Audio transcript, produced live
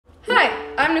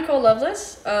I'm Nicole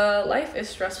Loveless. Life is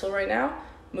stressful right now,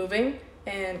 moving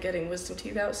and getting wisdom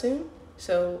teeth out soon.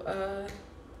 So,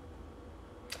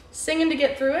 singing to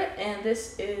get through it, and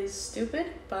this is Stupid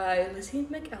by Lizzy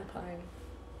McAlpine.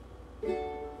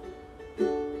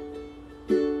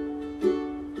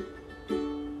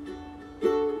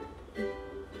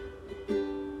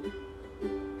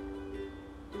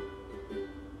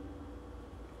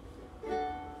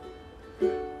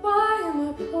 Why am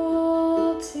I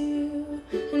pulled to you,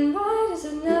 and why does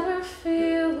it never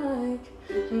feel like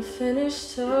I'm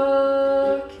finished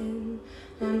talking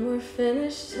when we're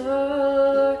finished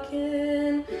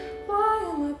talking?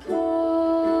 Why am I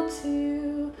pulled to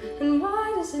you, and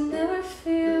why does it never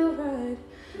feel right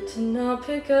to not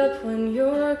pick up when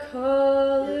you're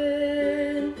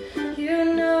calling?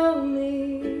 You know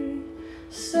me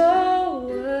so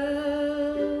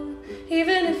well,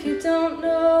 even if you don't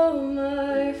know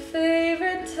my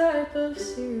favorite type of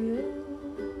cereal.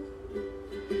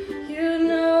 You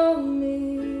know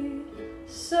me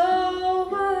so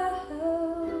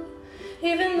well,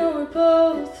 even though we're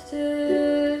both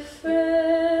different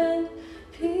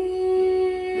people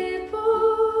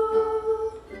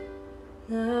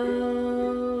now.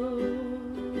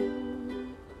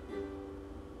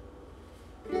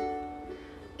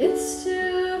 It's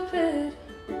stupid,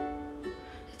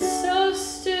 it's so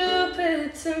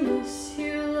stupid to miss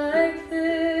you like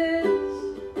this.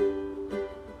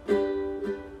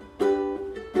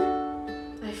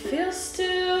 I feel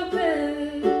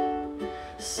stupid,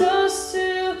 so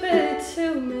stupid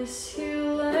to miss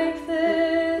you like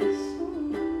this.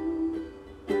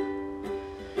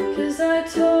 'Cause I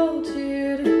told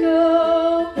you to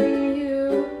go and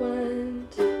you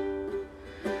went.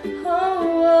 Oh,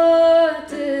 what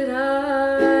did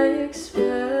I expect?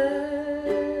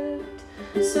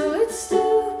 So it's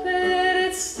stupid,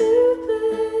 it's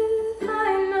stupid.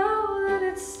 I know that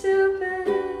it's stupid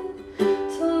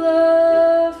to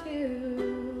love you,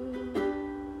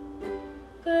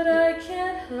 but I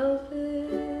can't help it.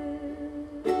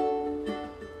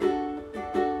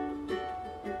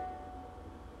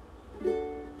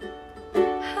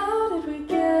 How did we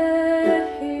get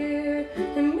here?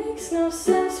 It makes no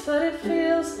sense, but it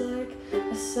feels like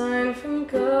a sign from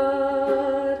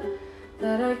God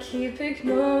that I keep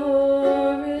ignoring.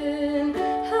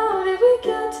 How did we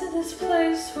get to this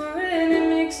place we're in? It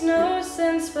makes no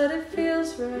sense, but it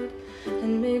feels right,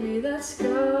 and maybe that's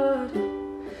God.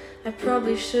 I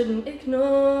probably shouldn't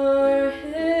ignore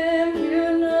him.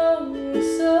 You know me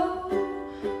so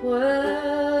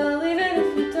well, even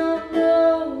if you don't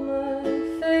know my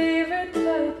favorite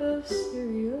type of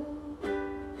cereal.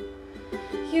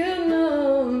 You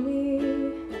know me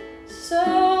so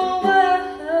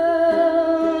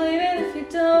well, even if you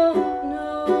don't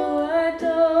know. I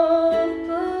don't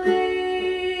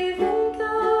believe in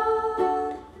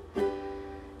God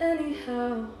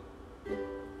anyhow.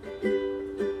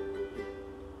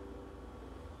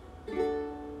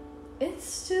 It's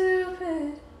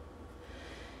stupid,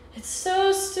 it's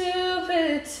so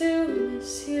stupid to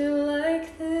miss you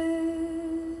like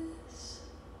this.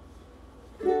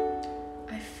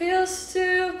 I feel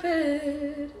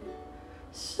stupid,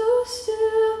 so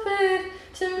stupid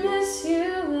to miss you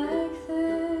like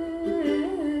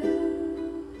this.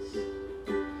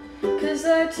 'Cause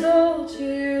I told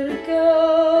you to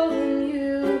go and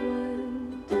you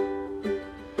went.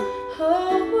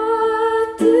 Oh, what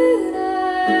did I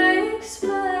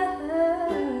expect?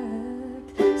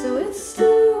 So it's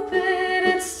stupid,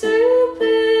 it's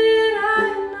stupid. I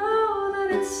know that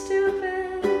it's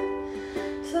stupid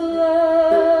to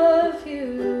love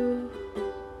you,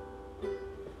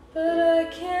 but I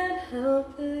can't help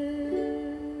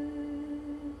it.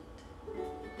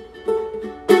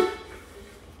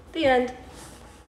 The end.